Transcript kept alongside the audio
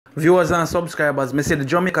Viewers and subscribers, me see the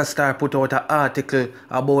Jamaica Star put out an article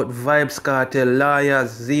about Vybz Kartel,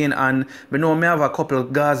 lawyers, Zine, and me know me have a couple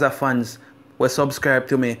Gaza fans who subscribe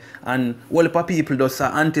to me, and all the people just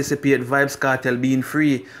anticipate Vybz Kartel being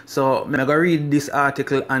free. So I'm gonna read this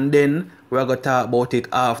article and then we're gonna talk about it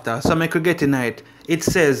after. So I could get tonight. It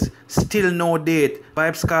says, still no date.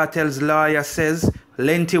 Vybz Kartel's lawyer says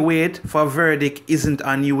lengthy wait for verdict isn't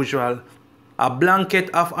unusual. A blanket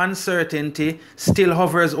of uncertainty still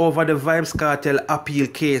hovers over the Vybz Kartel appeal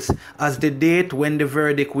case as the date when the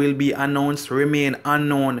verdict will be announced remain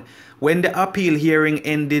unknown. When the appeal hearing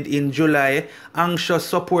ended in July, anxious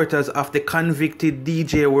supporters of the convicted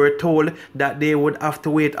DJ were told that they would have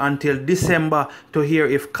to wait until December to hear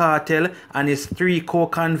if Kartel and his 3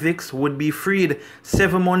 co-convicts would be freed.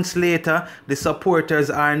 7 months later, the supporters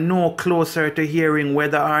are no closer to hearing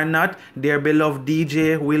whether or not their beloved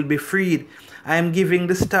DJ will be freed. I am giving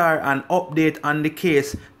the Star an update on the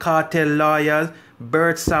case. Kartel lawyers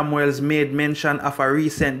Bert Samuels made mention of a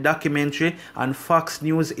recent documentary on Fox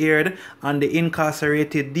News aired on the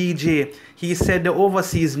incarcerated DJ. He said the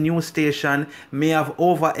overseas news station may have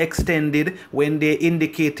overextended when they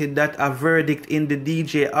indicated that a verdict in the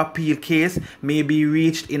DJ appeal case may be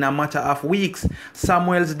reached in a matter of weeks.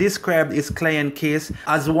 Samuels described his client case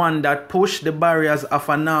as one that pushed the barriers of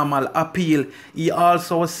a normal appeal. He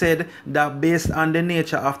also said that based on the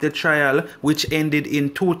nature of the trial, which ended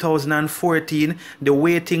in 2014, the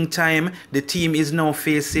waiting time the team is now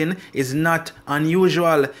facing is not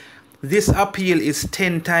unusual. This appeal is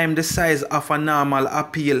 10 times the size of a normal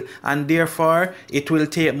appeal, and therefore it will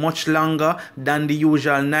take much longer than the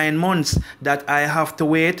usual 9 months that I have to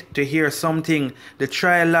wait to hear something. The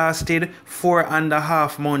trial lasted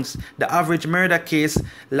 4.5 months. The average murder case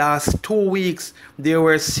lasts 2 weeks. There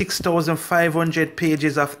were 6,500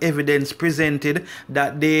 pages of evidence presented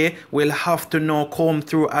that they will have to now comb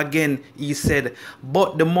through again, he said.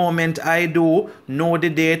 But the moment I do know the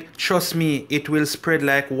date, trust me, it will spread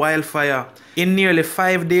like wildfire. In nearly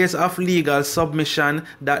 5 days of legal submission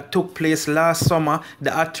that took place last summer,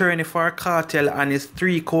 the attorney for Kartel and his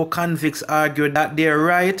 3 co-convicts argued that their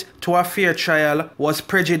right to a fair trial was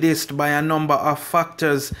prejudiced by a number of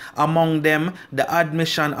factors, among them the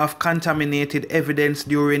admission of contaminated evidence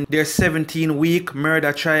during their 17-week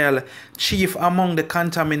murder trial. Chief among the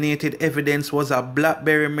contaminated evidence was a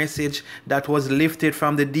BlackBerry message that was lifted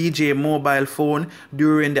from the DJ mobile phone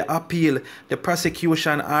during the appeal. The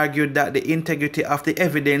prosecution argued that the integrity of the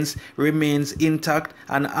evidence remains intact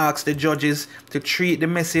and asked the judges to treat the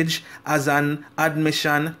message as an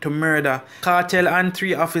admission to murder. Kartel and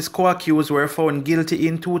 3 of his co-accused were found guilty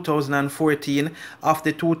in 2014 of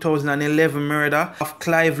the 2011 murder of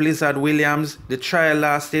Clive Lizard Williams. The trial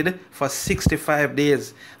lasted for 65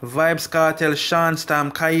 days. Vybz Kartel, Sean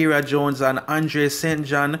Stam, Kyra Jones and Andre St.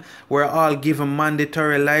 John were all given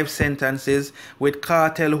mandatory life sentences, with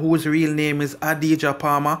Kartel, whose real name is Adidja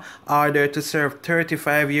Palmer, ordered to serve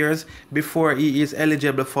 35 years before he is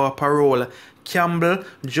eligible for parole. Campbell,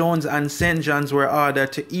 Jones and St. John's were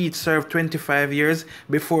ordered to each serve 25 years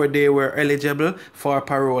before they were eligible for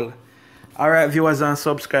parole. Alright, viewers and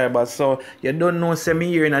subscribers, so you don't know, say me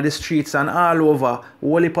here in the streets and all over, a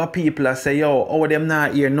whole heap of people are say, yo, how them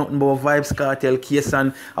not hear nothing about Vybz Kartel case,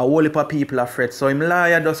 and a whole heap of people are fret. So him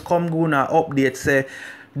lawyer just come go and update, say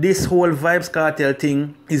this whole Vybz Kartel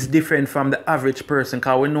thing is different from the average person,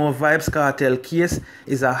 because we know Vybz Kartel case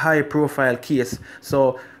is a high profile case.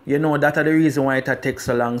 So you know that are the reason why it takes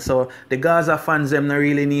so long. So the Gaza fans them not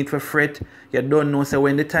really need to fret. You don't know, so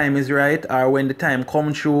when the time is right or when the time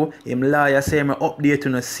come true, him lawyer say him update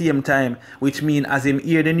in the same time, which mean as him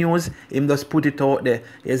hear the news, him just put it out there.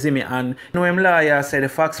 You see me? And you know him lawyer said the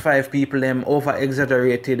Fox 5 people them over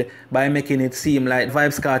exaggerated by making it seem like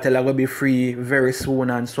Vybz Kartel are gonna be free very soon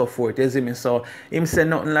and so forth. You see me? So him say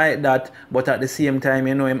nothing like that, but at the same time,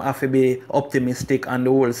 you know, him have to be optimistic on the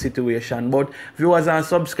whole situation. But viewers and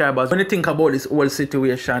subscribers, when you think about this whole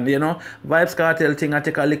situation, you know, Vybz Kartel thing I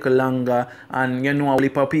take a little longer. And you know, a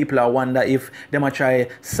lot of people are wonder if they might try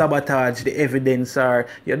sabotage the evidence, or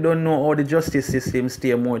you don't know how the justice system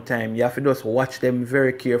stay more time. You have to just watch them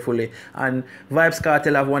very carefully. And Vybz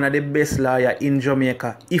Kartel have one of the best lawyer in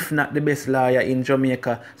Jamaica, if not the best lawyer in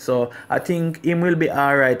Jamaica. So I think him will be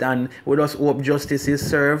alright, and we just hope justice is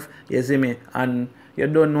served. You see me? And you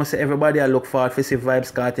don't know, say everybody I look forward to see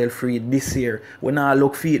Vybz Kartel free this year. We not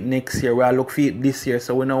look for it next year, we are look for it this year.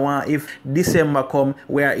 So we know want if December come,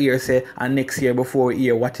 we are here say, and next year before we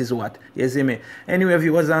hear what is what. You see me? Anyway,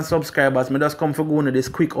 viewers and subscribers, me just come for go into this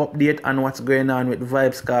quick update on what's going on with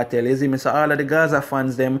Vybz Kartel. You see me? So all of the Gaza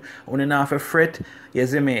fans them, only not have a fret. You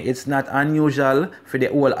see me? It's not unusual for the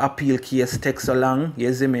whole appeal case take so long.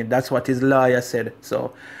 You see me? That's what his lawyer said.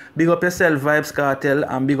 So big up yourself, Vybz Kartel,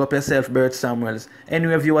 and big up yourself, Bert Samuels.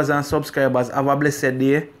 Anyway, viewers and subscribers, have a blessed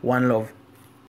day. One love.